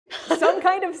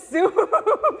kind of soup.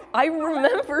 I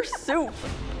remember soup.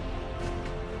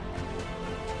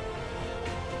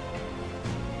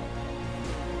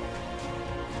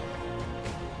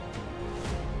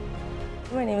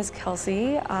 My name is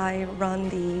Kelsey. I run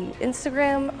the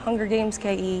Instagram, Hunger Games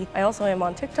KE. I also am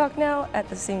on TikTok now at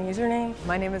the same username.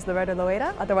 My name is Loretta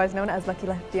Loeda, otherwise known as Lucky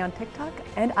Lefty on TikTok,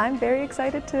 and I'm very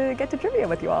excited to get to trivia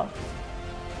with you all.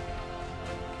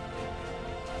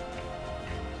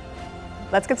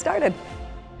 Let's get started.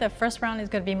 The first round is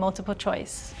going to be multiple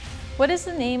choice. What is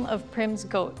the name of Prim's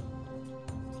goat?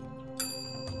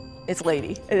 It's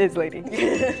Lady. It is Lady.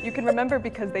 You can remember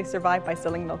because they survived by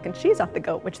stealing milk and cheese off the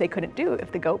goat, which they couldn't do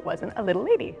if the goat wasn't a little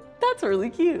lady. That's really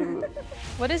cute.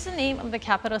 What is the name of the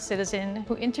capital citizen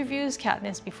who interviews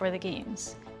Katniss before the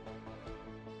games?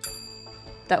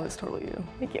 That was totally you.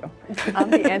 Thank you.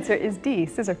 The answer is D,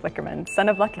 Scissor Flickerman, son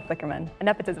of Lucky Flickerman. A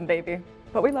nepotism baby.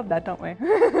 But we love that, don't we?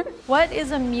 What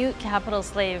is a mute capital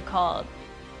slave called?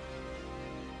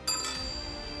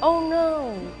 Oh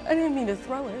no, I didn't mean to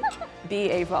throw it. B,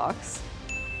 A Fox.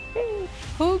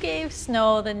 Who gave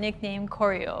Snow the nickname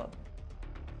Choreo?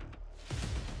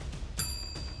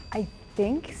 I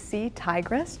think C,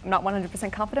 Tigress. I'm not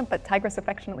 100% confident, but Tigress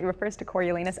affectionately refers to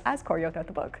Coriolanus as Choreo throughout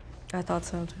the book. I thought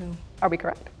so too. Are we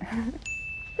correct?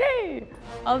 Yay!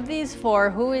 Of these four,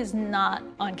 who is not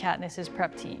on Katniss's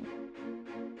prep team?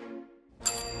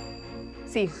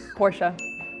 C, Portia.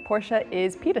 Portia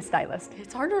is Peeta's stylist.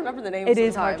 It's hard to remember the names. It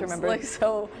is hard to remember. Like,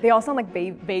 so they all sound like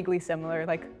vaguely similar,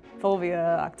 like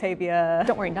Fulvia, Octavia.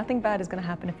 Don't worry, nothing bad is going to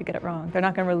happen if you get it wrong. They're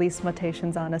not going to release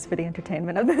mutations on us for the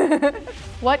entertainment of it.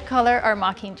 What color are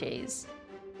Mockingjays?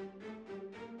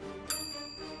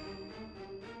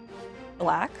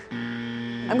 black.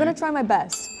 I'm going to try my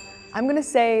best. I'm going to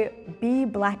say B,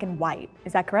 black and white.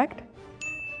 Is that correct?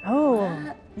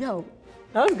 Oh. Yo,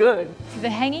 that was good. The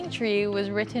Hanging Tree was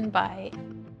written by...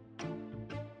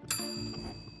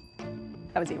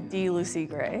 That was you. D, Lucy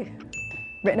Gray.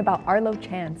 Written about Arlo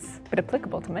Chance, but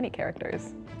applicable to many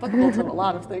characters. Applicable to a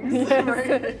lot of things.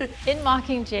 Yes. In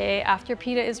Mockingjay, after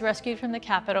Peeta is rescued from the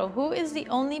capital, who is the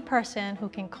only person who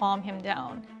can calm him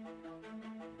down?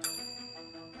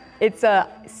 It's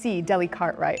C, Deli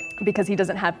Cartwright, because he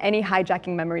doesn't have any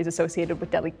hijacking memories associated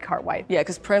with Deli Cartwright. Yeah,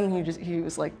 because Prim, he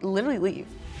was like, literally leave.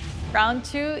 Round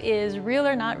 2 is real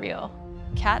or not real.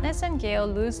 Katniss and Gale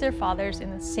lose their fathers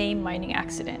in the same mining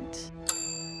accident.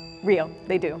 Real,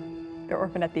 they do. They're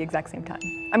orphaned at the exact same time.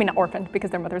 I mean, not orphaned, because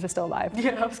their mothers are still alive.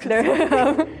 Yeah, I was gonna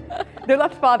say. They're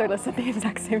left fatherless at the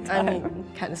exact same time. I mean,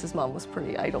 Katniss's mom was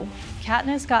pretty idle.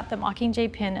 Katniss got the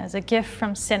Mockingjay pin as a gift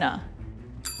from Cinna.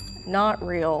 Not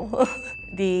real.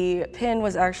 The pin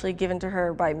was actually given to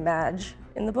her by Madge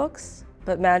in the books,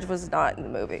 but Madge was not in the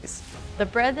movies. The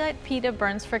bread that Peeta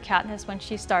burns for Katniss when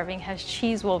she's starving has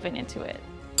cheese woven into it.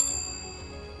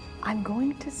 I'm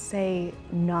going to say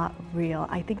not real.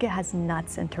 I think it has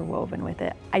nuts interwoven with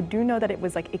it. I do know that it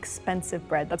was like expensive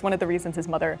bread. That's one of the reasons his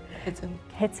mother hits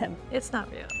him. It's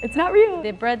not real. It's not real.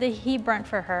 The bread that he burnt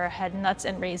for her had nuts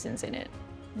and raisins in it.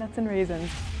 Nuts and raisins.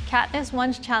 Katniss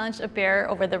once challenged a bear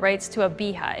over the rights to a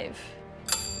beehive.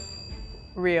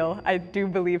 Real. I do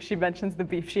believe she mentions the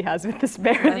beef she has with this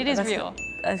bear. It is real.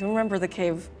 I remember the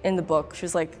cave in the book. She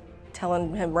was like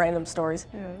telling him random stories.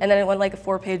 Yeah. And then it went like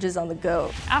 4 pages on the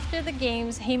goat. After the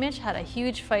games, Haymitch had a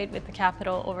huge fight with the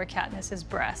Capitol over Katniss's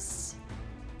breasts.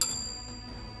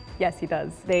 Yes, he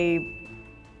does. They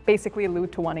basically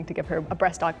allude to wanting to give her a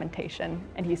breast augmentation,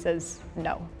 and he says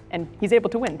no. And he's able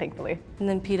to win, thankfully. And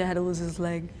then Peeta had to lose his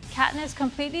leg. Katniss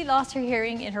completely lost her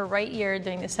hearing in her right ear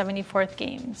during the 74th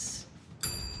games.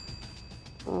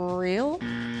 Real?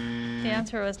 The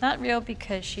answer was not real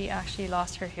because she actually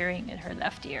lost her hearing in her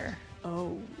left ear.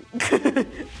 Oh.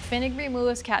 Finnick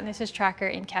removes Katniss's tracker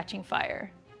in Catching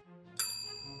Fire.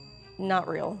 Not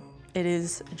real. It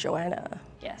is Joanna.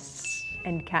 Yes.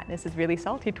 And Katniss is really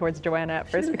salty towards Joanna at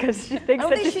first because she thinks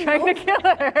that she's trying to kill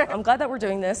her. I'm glad that we're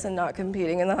doing this and not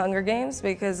competing in the Hunger Games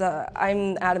because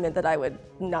I'm adamant that I would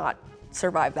not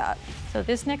survive that. So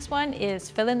this next one is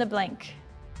fill in the blank.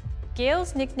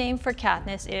 Gale's nickname for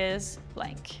Katniss is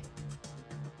blank.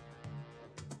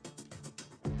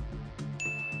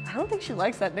 I don't think she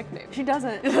likes that nickname. She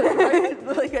doesn't.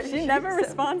 She never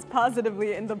responds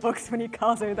positively in the books when he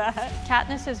calls her that.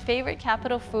 Katniss's favorite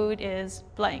capital food is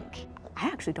blank. I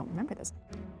actually don't remember this.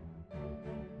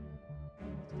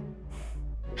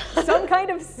 Some kind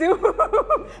of soup.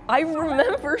 I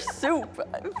remember soup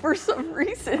for some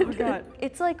reason. Oh God.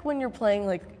 It's like when you're playing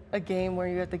like a game where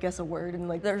you have to guess a word and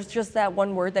like there's just that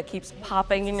one word that keeps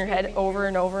popping in your head over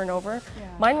and over and over. Yeah.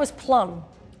 Mine was plum.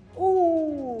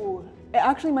 Ooh. It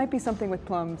actually might be something with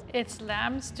plums. It's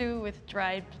lamb stew with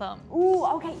dried plum. Ooh,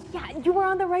 okay, yeah, you were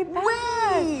on the right path.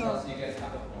 Wait! So you guys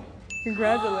have a point.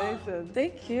 Congratulations.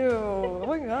 Thank you. Oh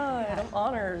my god, I'm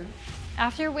honored.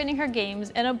 After winning her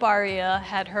games, Enobaria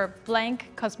had her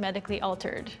blank cosmetically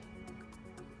altered.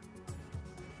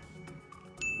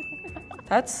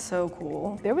 That's so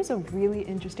cool. There was a really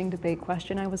interesting debate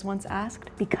question I was once asked.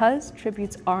 Because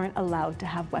tributes aren't allowed to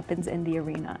have weapons in the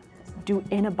arena, do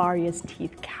Enobaria's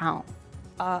teeth count?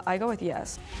 I go with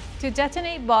yes. To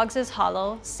detonate Boggs's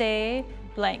hollow, say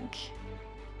blank.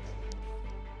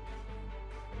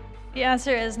 The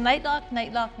answer is nightlock,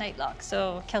 nightlock, nightlock.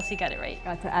 So Kelsey got it right.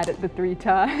 Got to add it the 3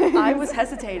 times. I was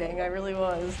hesitating, I really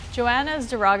was. Joanna's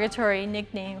derogatory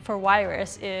nickname for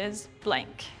Wirus is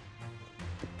blank.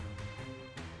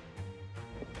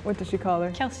 What does she call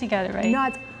her? Kelsey got it right.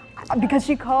 Nuts. Because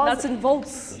she calls... Nuts and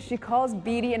bolts. She calls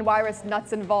Beatty and Wirus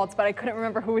nuts and bolts, but I couldn't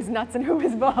remember who was nuts and who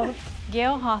was bolts.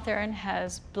 Gail Hawthorne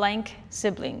has blank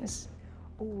siblings.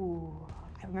 Ooh,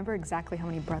 I remember exactly how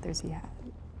many brothers he had.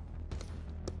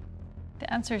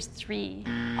 The answer is 3.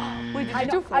 Wait, did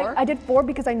you do 4? I did 4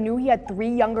 because I knew he had 3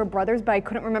 younger brothers, but I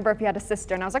couldn't remember if he had a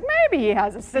sister, and I was like, maybe he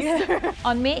has a sister. Yeah.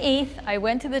 On May 8th, I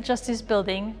went to the Justice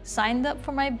Building, signed up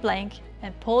for my blank,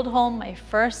 and pulled home my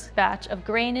first batch of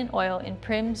grain and oil in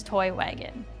Prim's toy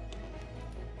wagon.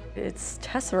 It's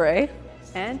Tesserae.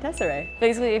 And Tesserae.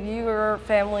 Basically, if your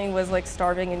family was like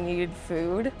starving and needed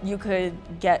food, you could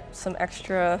get some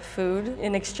extra food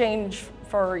in exchange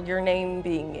for your name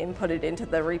being inputted into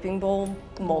the reaping bowl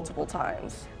multiple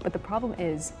times. But the problem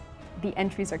is, the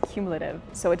entries are cumulative,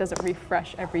 so it doesn't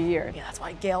refresh every year. Yeah, that's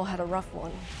why Gail had a rough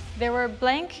one. There were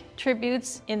blank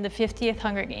tributes in the 50th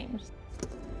Hunger Games.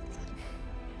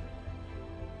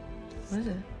 What is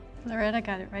it? Loretta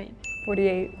got it right.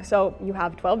 48. So you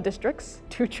have 12 districts,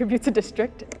 2 tributes a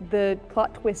district. The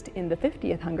plot twist in the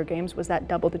 50th Hunger Games was that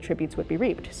double the tributes would be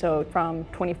reaped. So from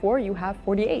 24, you have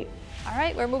 48. All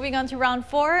right, we're moving on to round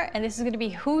 4, and this is going to be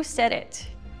Who Said It?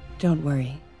 Don't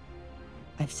worry.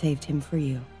 I've saved him for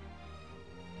you.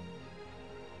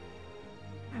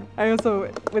 I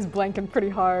also was blanking pretty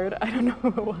hard. I don't know who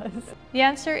it was. The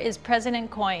answer is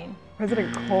President Coin.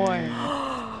 President Coin.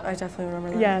 I definitely remember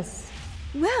that. Yes.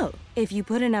 Well, if you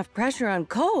put enough pressure on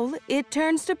coal, it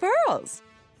turns to pearls.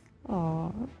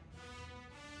 Aww.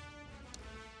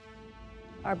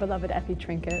 Our beloved Effie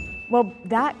Trinket. Well,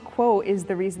 that quote is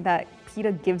the reason that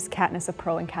Peeta gives Katniss a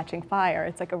pearl in Catching Fire.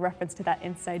 It's like a reference to that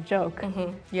inside joke.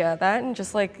 Mm-hmm. Yeah, that and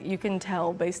just like you can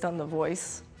tell based on the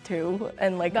voice too,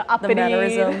 and like the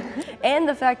mannerism, and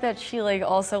the fact that she like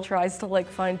also tries to like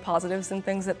find positives in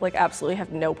things that like absolutely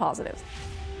have no positives.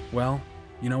 Well,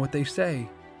 you know what they say.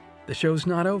 The show's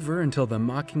not over until the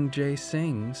Mockingjay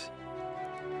sings.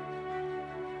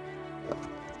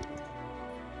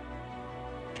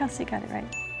 Kelsey got it right.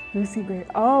 Lucy Gray.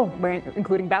 Oh, we're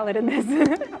including Ballad in this.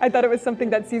 I thought it was something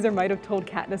that Caesar might have told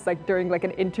Katniss like during like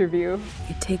an interview.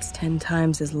 It takes 10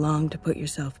 times as long to put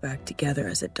yourself back together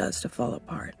as it does to fall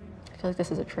apart. I feel like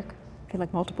this is a trick. I feel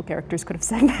like multiple characters could have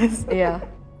said this. Yeah.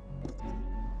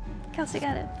 Kelsey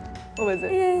got it. What was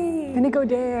it? Yay! Inigo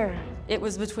Dare. It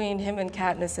was between him and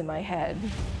Katniss in my head.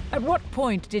 At what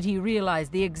point did he realize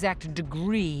the exact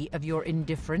degree of your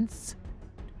indifference?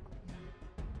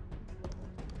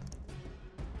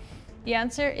 The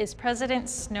answer is President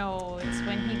Snow. It's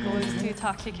when he goes to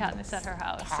talk to Katniss at her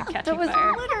house to catch That was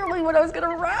fire. literally what I was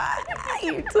gonna write.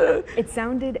 It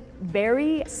sounded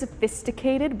very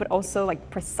sophisticated, but also like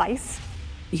precise.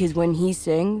 Because when he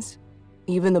sings,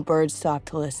 even the birds stop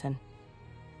to listen.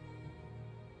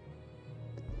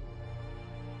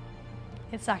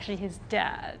 It's actually his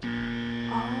dad.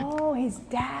 Oh, his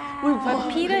dad.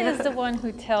 But Peeta is the one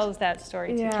who tells that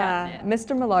story to Katniss.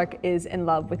 Mr. Millark is in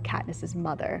love with Katniss's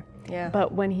mother. Yeah.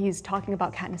 But when he's talking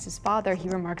about Katniss's father, he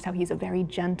remarks how he's a very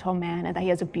gentle man and that he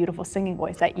has a beautiful singing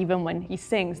voice, that even when he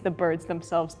sings, the birds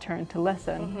themselves turn to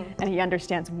listen. And he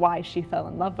understands why she fell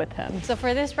in love with him. So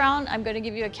for this round, I'm going to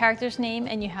give you a character's name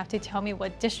and you have to tell me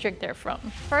what district they're from.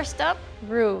 First up,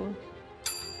 Rue.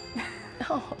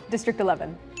 District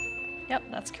 11. Yep,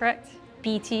 that's correct.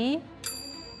 BT.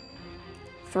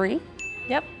 3?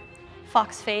 Yep.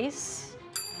 Foxface.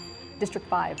 District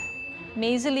 5.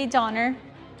 Maisie Donner.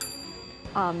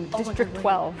 District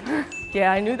 12.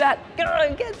 Yeah, I knew that.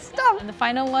 Gonna get stuck. And the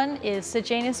final one is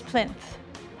Sejanus Plinth.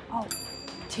 Oh,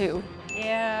 2.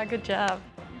 Yeah, good job.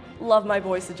 Love my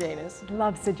boy Sejanus.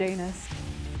 love Sejanus.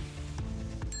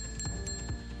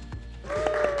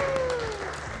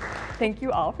 Thank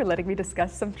you all for letting me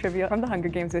discuss some trivia from the Hunger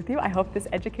Games with you. I hope this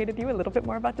educated you a little bit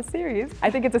more about the series. I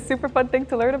think it's a super fun thing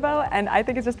to learn about, and I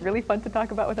think it's just really fun to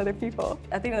talk about with other people.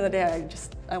 At the end of the day,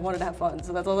 I wanted to have fun,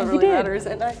 so that's all that really matters.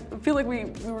 And I feel like we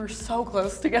were so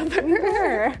close together.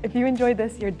 Sure. If you enjoyed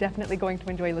this, you're definitely going to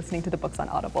enjoy listening to the books on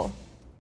Audible.